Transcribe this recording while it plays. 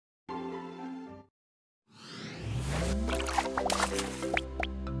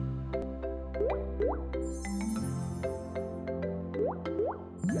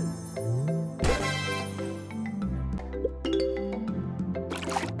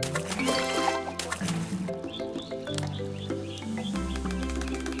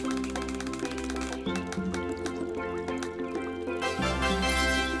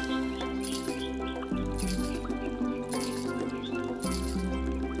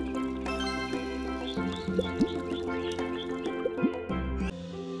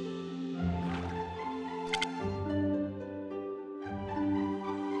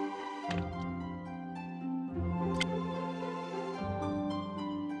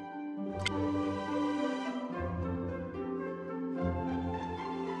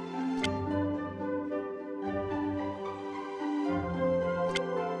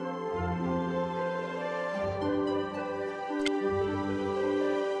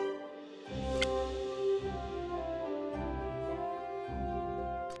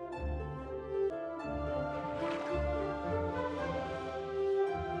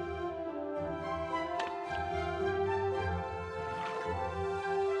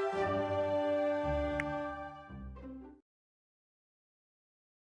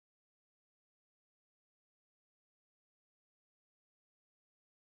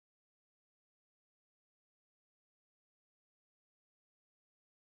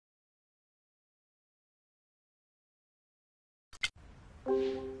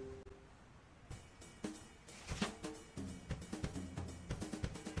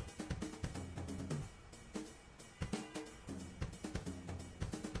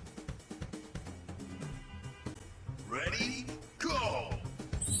Ready, go!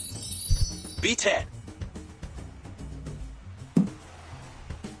 B10.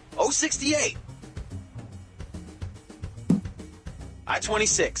 068.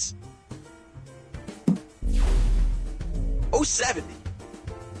 I-26. 070.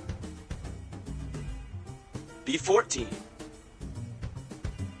 B14.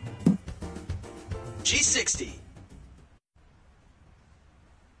 G60.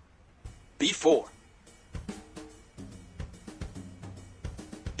 B4.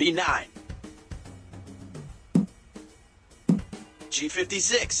 B9.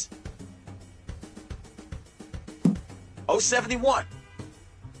 G56. 071.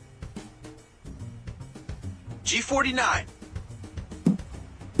 G49.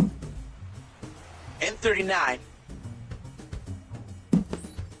 N39.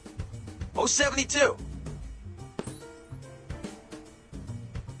 072.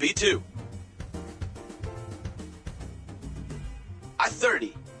 B2.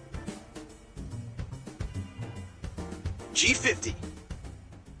 I-30. G50.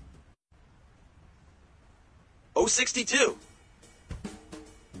 062.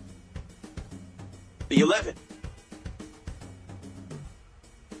 B11.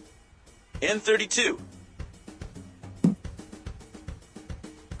 N32.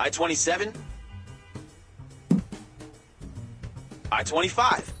 I-27.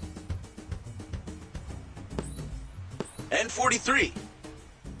 I-25. N43.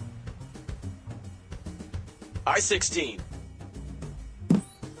 I-16.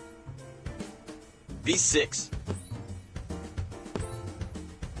 B6.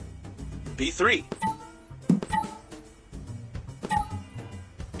 B3.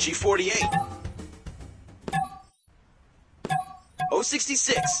 G48.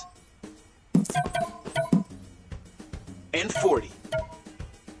 066. N40.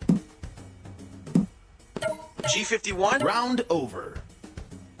 G51. Round over.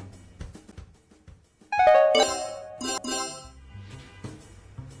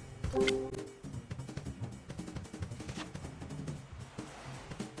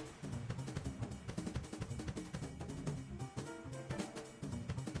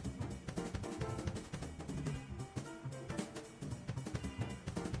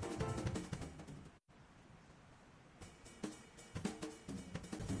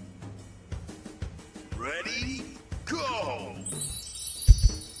 Ready, go!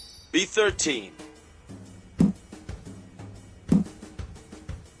 B13.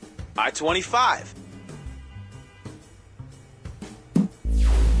 I-25.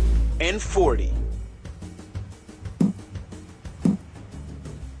 N40.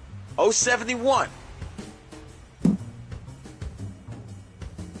 071.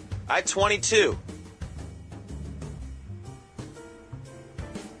 I-22.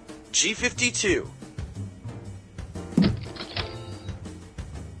 G52.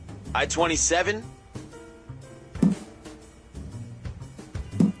 I-27.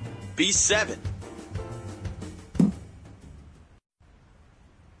 B7.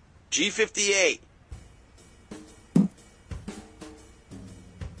 G58.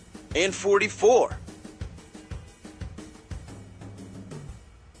 N44.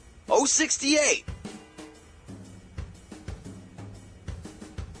 068.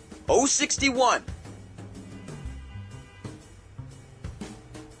 061.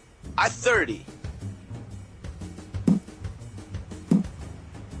 I-30.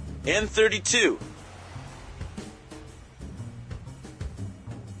 N32.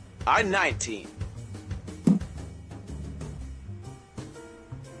 I-19.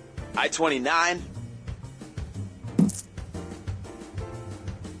 I-29.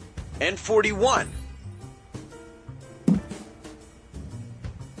 N41.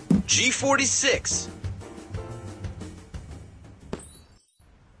 G46.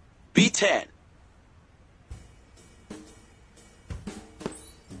 B10.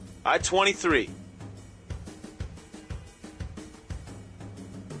 I-23.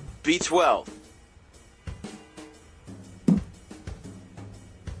 B12.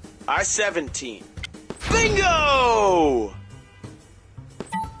 I-17. Bingo!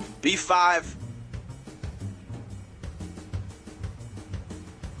 B5.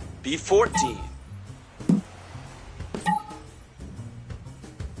 B14.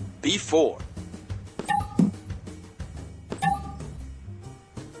 B4.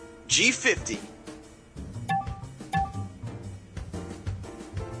 G50.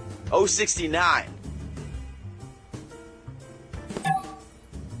 069.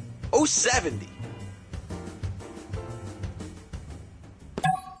 070.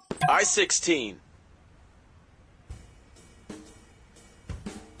 I-16.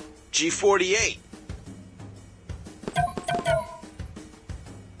 G48.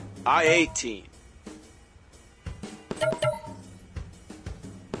 I-18.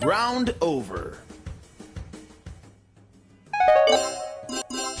 Round over.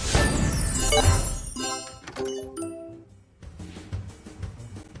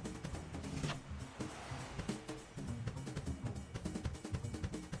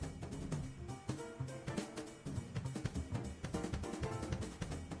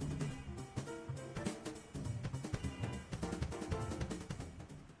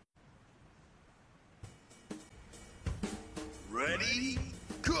 Ready,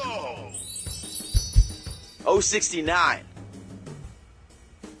 go! 069.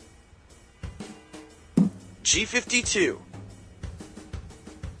 G52.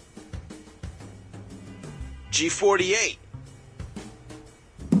 G48.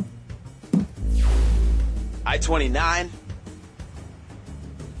 I-29.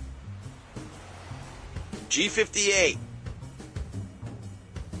 G58.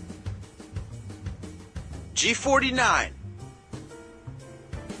 G49.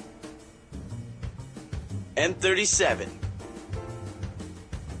 N37.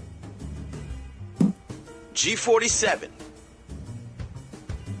 G47.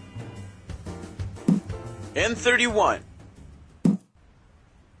 N31.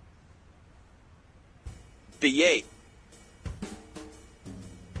 B8.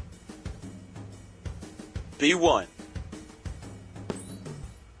 B1.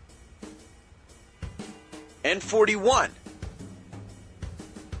 N41.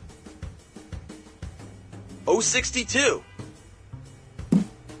 062.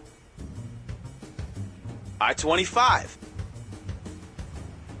 I-25.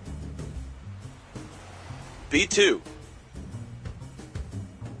 B2.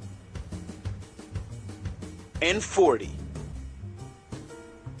 N40.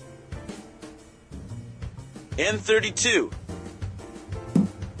 N32.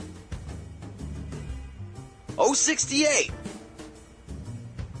 068.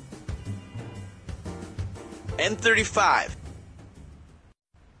 N35.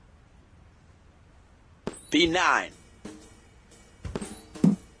 B9.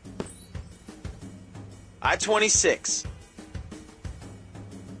 I-26.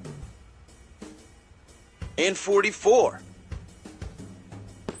 N44.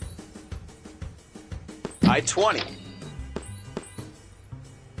 I-20.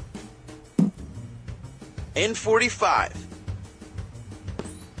 N45.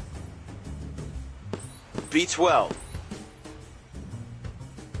 B12.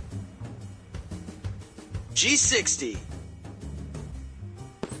 G60.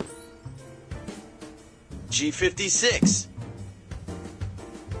 G56.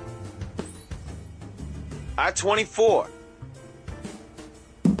 I-24.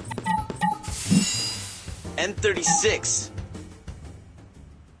 N36.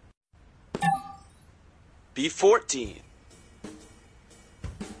 B14.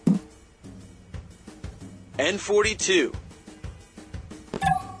 N42.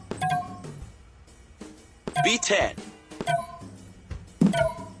 B10.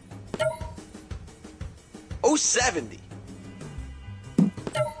 070.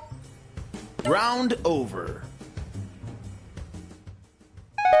 Round over.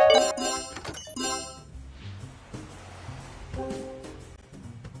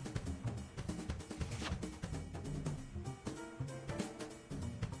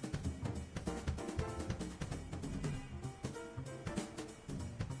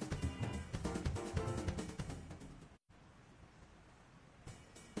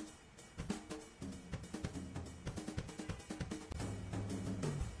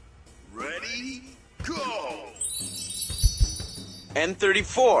 Ready, go!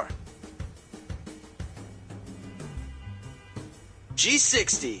 N34.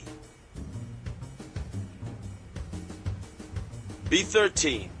 G60.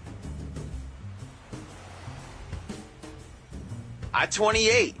 B13.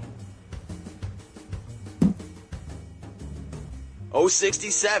 I-28.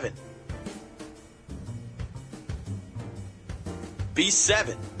 067.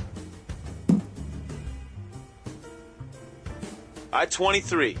 B7.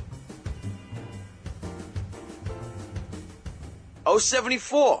 I-23.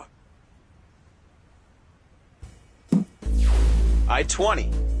 074.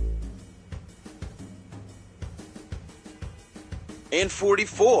 I-20.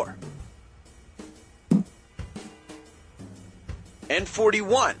 N44.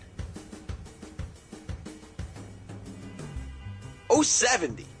 N41.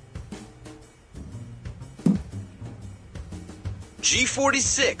 070.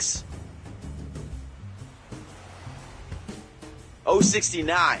 G46.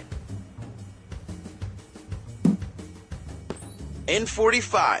 069.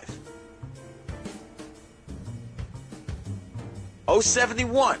 N45.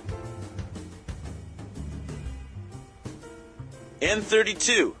 071.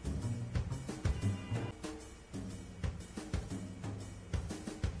 N32.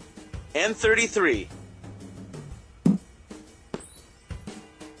 N33.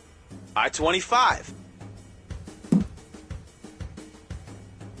 I-25.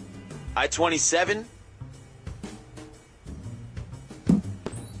 I-27.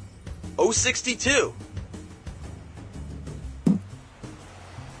 062.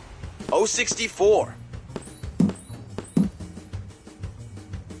 064.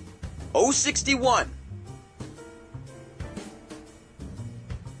 061.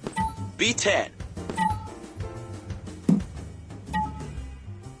 B10.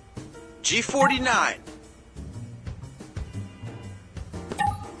 G49.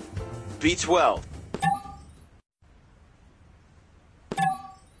 B12.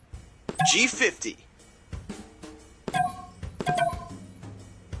 G50.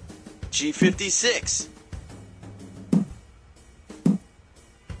 G56.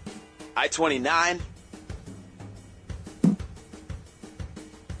 I-29.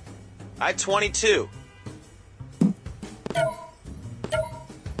 I-22.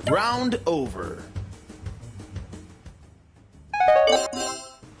 Round over.